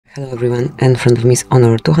Hello everyone, in front of me is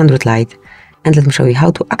Honor 200 Lite, and let me show you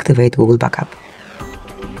how to activate Google Backup.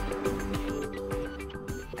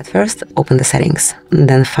 At first, open the settings,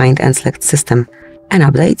 then find and select System and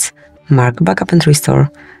Updates, mark Backup and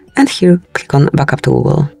Restore, and here click on Backup to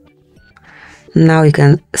Google. Now you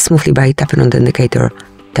can smoothly by tapping on the indicator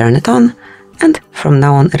turn it on, and from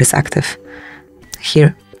now on it is active.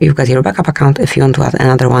 Here you've got your backup account. If you want to add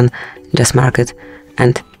another one, just mark it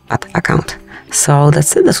and add account. So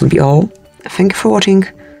that's it, that would be all. Thank you for watching,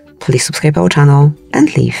 please subscribe our channel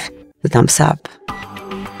and leave the thumbs up.